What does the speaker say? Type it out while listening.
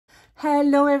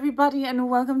Hello everybody and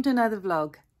welcome to another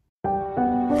vlog.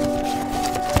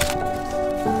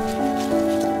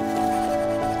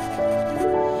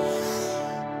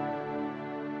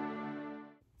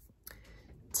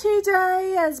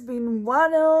 Today has been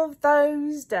one of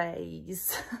those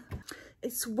days.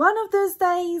 It's one of those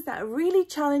days that really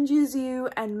challenges you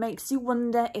and makes you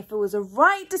wonder if it was a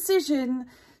right decision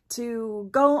to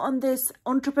go on this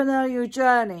entrepreneurial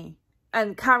journey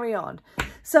and carry on.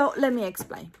 So let me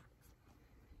explain.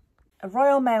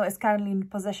 Royal Mail is currently in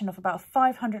possession of about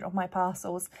 500 of my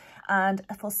parcels, and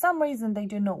for some reason they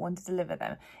do not want to deliver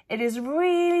them. It is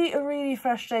really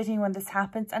frustrating when this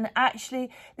happens, and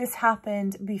actually this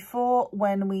happened before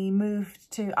when we moved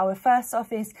to our first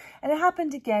office, and it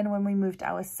happened again when we moved to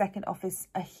our second office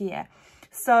here.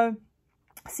 So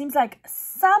seems like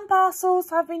some parcels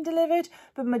have been delivered,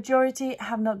 but majority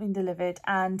have not been delivered,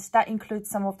 and that includes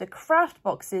some of the craft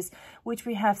boxes which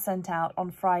we have sent out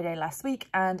on Friday last week,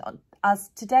 and as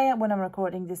today when I'm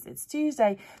recording this, it's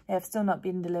Tuesday, they have still not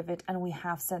been delivered and we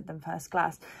have sent them first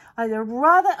class. I'd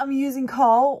rather I'm using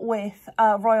call with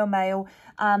Royal Mail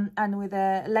and with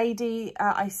a lady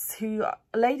I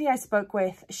spoke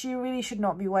with. She really should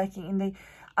not be working in the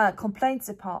complaints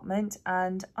department,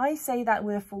 and I say that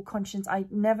with a full conscience. I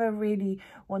never really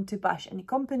want to bash any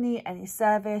company, any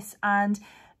service, and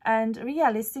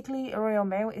realistically Royal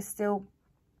Mail is still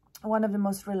one of the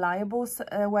most reliable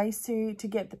ways to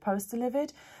get the post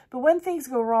delivered. But when things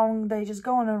go wrong, they just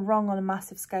go wrong on a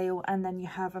massive scale, and then you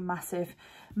have a massive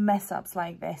mess ups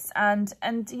like this. And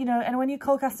you know, and when you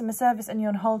call customer service and you're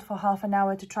on hold for half an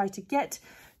hour to try to get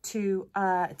to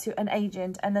an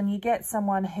agent, and then you get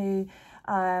someone who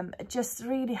just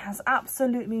really has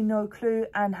absolutely no clue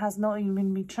and has not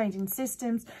even been trained in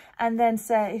systems, and then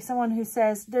if someone who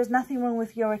says there's nothing wrong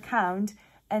with your account,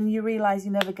 and you realize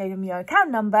you never gave him your account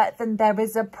number, then there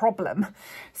is a problem.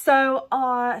 So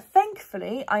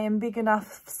thankfully I am big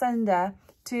enough sender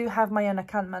to have my own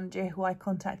account manager who I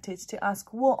contacted to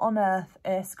ask what on earth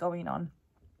is going on.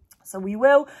 So we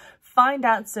will find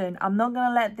out soon. I'm not going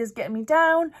to let this get me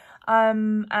down.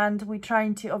 And we're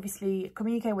trying to obviously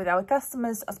communicate with our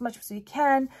customers as much as we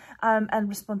can and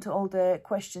respond to all the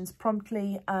questions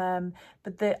promptly.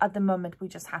 But at the moment, we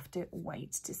just have to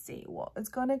wait to see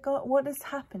what is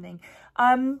happening.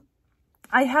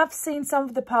 I have seen some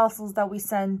of the parcels that we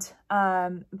sent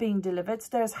being delivered, so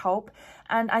there's hope.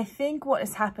 And I think what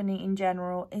is happening in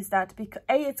general is that because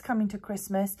A, it's coming to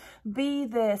Christmas, B,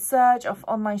 the surge of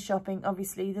online shopping,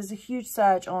 obviously there's a huge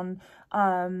surge on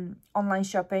online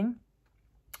shopping,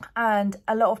 and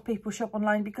a lot of people shop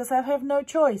online because they have no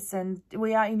choice and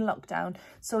we are in lockdown,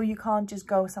 so you can't just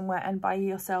go somewhere and buy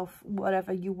yourself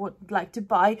whatever you would like to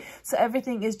buy, so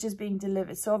everything is just being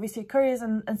delivered. So obviously couriers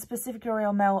and specifically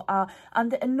Royal Mail are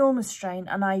under enormous strain,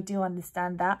 and I do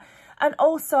understand that. And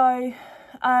also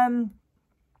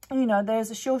you know, there's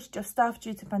a shortage of staff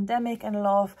due to pandemic, and a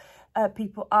lot of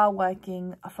people are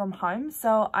working from home,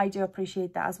 so I do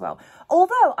appreciate that as well.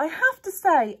 Although I have to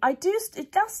say,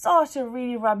 it does start to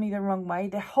really rub me the wrong way,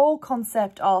 the whole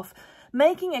concept of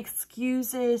making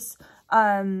excuses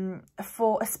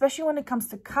for, especially when it comes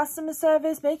to customer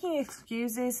service, making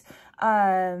excuses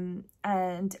and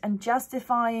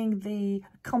justifying the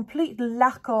complete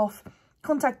lack of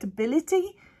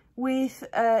contactability with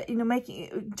you know,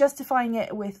 justifying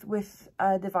it with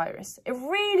the virus. It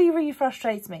really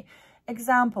frustrates me.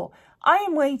 Example, I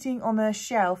am waiting on a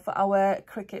shelf for our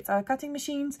crickets, our cutting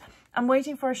machines. I'm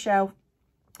waiting for a shelf.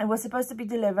 It was supposed to be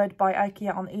delivered by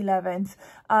IKEA on 11th.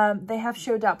 They have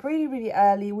showed up really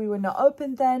early. We were not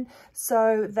open then,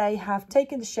 so they have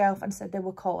taken the shelf and said they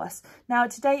will call us. Now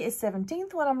today is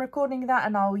 17th when I'm recording that,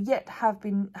 and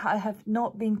I have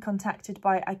not been contacted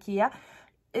by IKEA.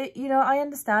 You know, I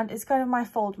understand it's kind of my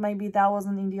fault. Maybe that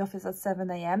wasn't in the office at 7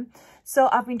 AM. So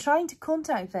I've been trying to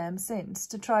contact them since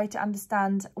to try to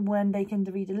understand when they can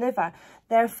redeliver.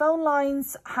 Their phone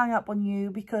lines hang up on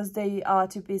you because they are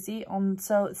too busy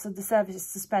so the service is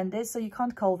suspended, so you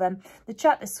can't call them. The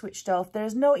chat is switched off. There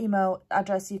is no email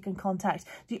address you can contact.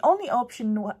 The only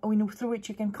option through which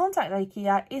you can contact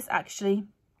IKEA is actually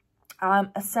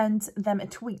send them a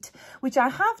tweet, which I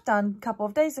have done a couple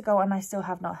of days ago, and I still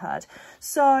have not heard.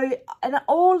 So, and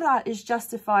all that is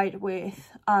justified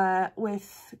with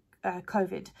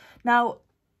COVID. Now,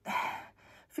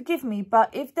 forgive me, but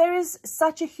if there is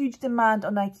such a huge demand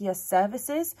on IKEA's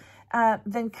services,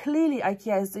 then clearly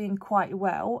IKEA is doing quite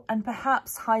well, and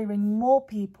perhaps hiring more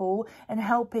people and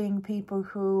helping people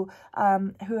who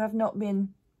have not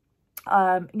been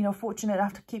you know, fortunate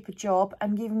enough to keep a job,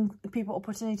 and giving people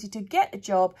opportunity to get a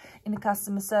job in a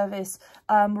customer service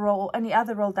role, any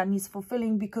other role that needs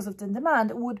fulfilling because of the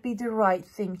demand, would be the right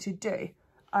thing to do.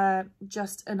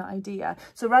 Just an idea.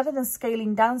 So rather than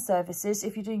scaling down services,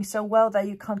 if you're doing so well that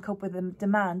you can't cope with the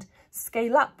demand,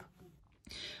 scale up.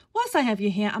 Whilst I have you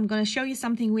here, I'm going to show you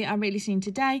something we are releasing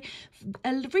today.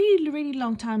 A really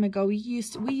long time ago, we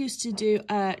used to do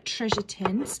treasure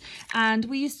tins, and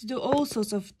we used to do all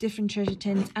sorts of different treasure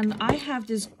tins. And I have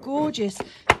this gorgeous,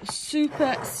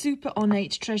 super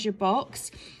ornate treasure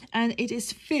box, and it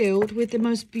is filled with the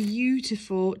most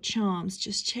beautiful charms.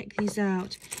 Just check these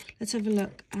out. Let's have a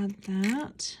look at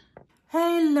that.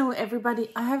 Hello,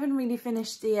 everybody. I haven't really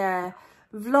finished the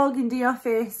vlog in the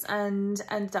office and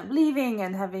ended up leaving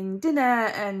and having dinner,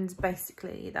 and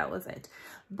basically that was it.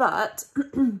 But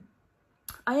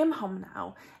I am home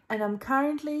now, and I'm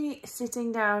currently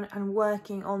sitting down and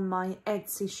working on my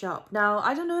Etsy shop. Now,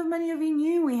 I don't know if many of you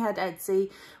knew we had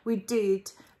Etsy. We do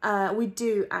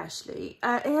actually.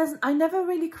 I never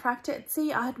really cracked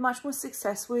Etsy. I had much more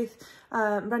success with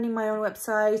running my own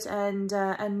website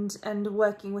and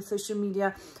working with social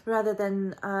media, rather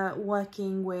than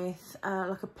working with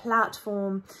like a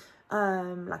platform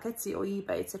like Etsy or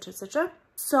eBay, etc, etc.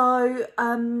 So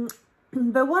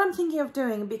but what I'm thinking of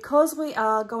doing, because we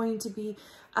are going to be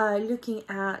looking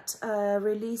at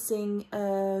releasing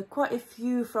quite a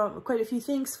few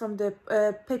things from the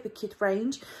paper kit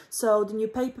range. So the new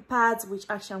paper pads, which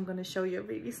actually I'm going to show you a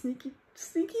really sneaky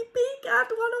peek at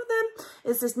one of them.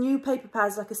 Is this new paper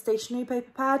pads, like a stationary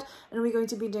paper pad, and we're going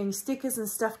to be doing stickers and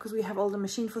stuff, because we have all the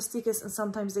machine for stickers and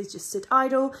sometimes they just sit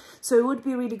idle. So it would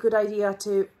be a really good idea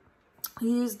to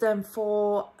use them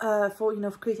for you know,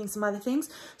 for creating some other things.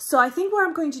 So I think what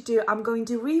I'm going to do, I'm going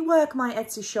to rework my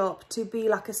Etsy shop to be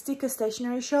like a sticker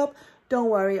stationery shop. Don't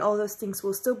worry, all those things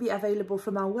will still be available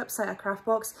from our website at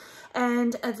Craftbox,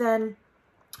 and then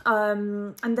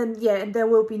yeah, and there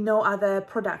will be no other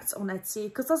products on Etsy,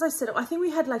 because as I said, I think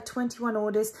we had like 21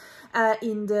 orders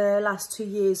in the last 2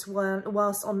 years,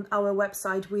 whilst on our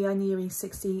website we are nearing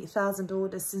 60,000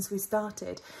 orders since we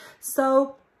started.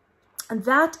 So, and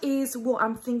that is what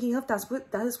I'm thinking of. That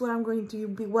is what I'm going to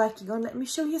be working on. Let me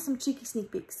show you some cheeky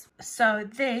sneak peeks. So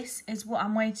this is what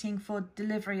I'm waiting for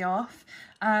delivery of.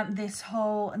 This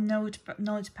whole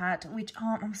notepad, which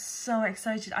I'm so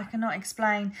excited, I cannot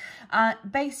explain.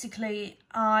 Basically,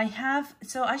 I have,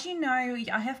 so as you know,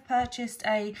 I have purchased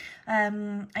a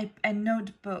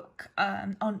notebook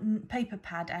on paper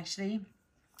pad, actually.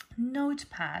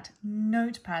 Notepad.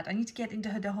 I need to get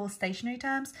into the whole stationery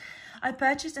terms. I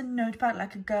purchased a notepad,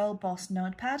 like a girl boss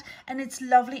notepad, and it's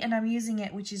lovely and I'm using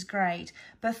it, which is great.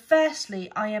 But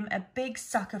firstly, I am a big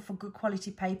sucker for good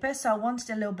quality paper, so I wanted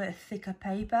a little bit thicker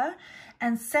paper.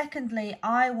 And secondly,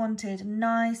 I wanted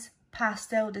nice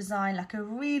pastel design, like a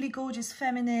really gorgeous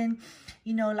feminine,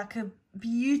 you know, like a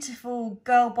beautiful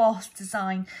girl boss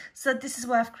design. So this is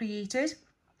what I've created.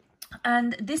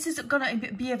 And this is going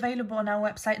to be available on our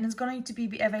website, and it's going to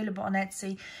be available on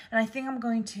Etsy. And I think I'm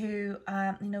going to,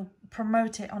 you know,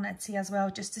 promote it on Etsy as well,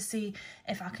 just to see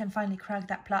if I can finally crack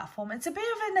that platform. It's a bit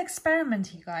of an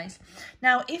experiment, you guys.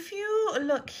 Now, if you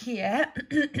look here,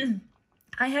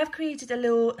 I have created a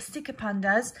little sticker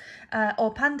pandas,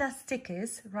 or panda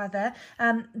stickers rather.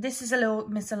 This is a little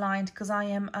misaligned because I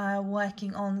am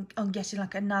working on getting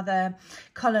like another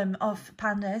column of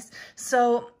pandas.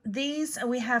 So these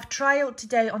we have trialed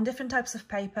today on different types of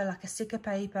paper, like a sticker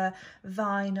paper,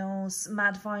 vinyls,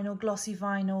 matte vinyl, glossy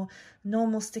vinyl,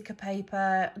 normal sticker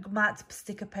paper, matte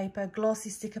sticker paper, glossy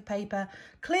sticker paper,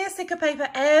 clear sticker paper,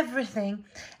 everything.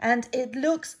 And it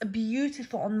looks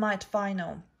beautiful on matte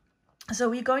vinyl. So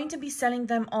we're going to be selling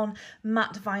them on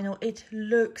matte vinyl. It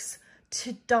looks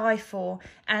to die for,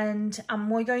 and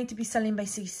we're going to be selling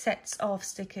basically sets of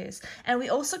stickers, and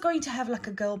we're also going to have like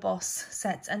a girl boss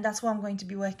set, and that's what I'm going to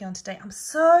be working on today. I'm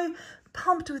so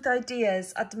pumped with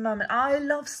ideas at the moment. I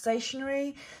love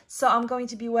stationery, so I'm going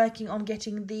to be working on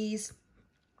getting these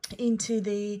into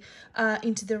the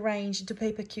range, into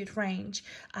paper cute range.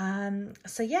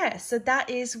 So yeah, so that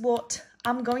is what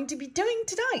I'm going to be doing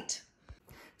tonight.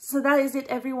 So that is it,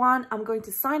 everyone. I'm going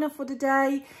to sign off for the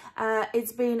day.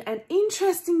 It's been an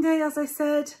interesting day, as I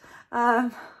said.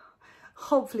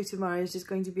 Hopefully tomorrow is just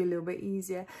going to be a little bit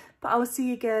easier. But I will see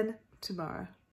you again tomorrow.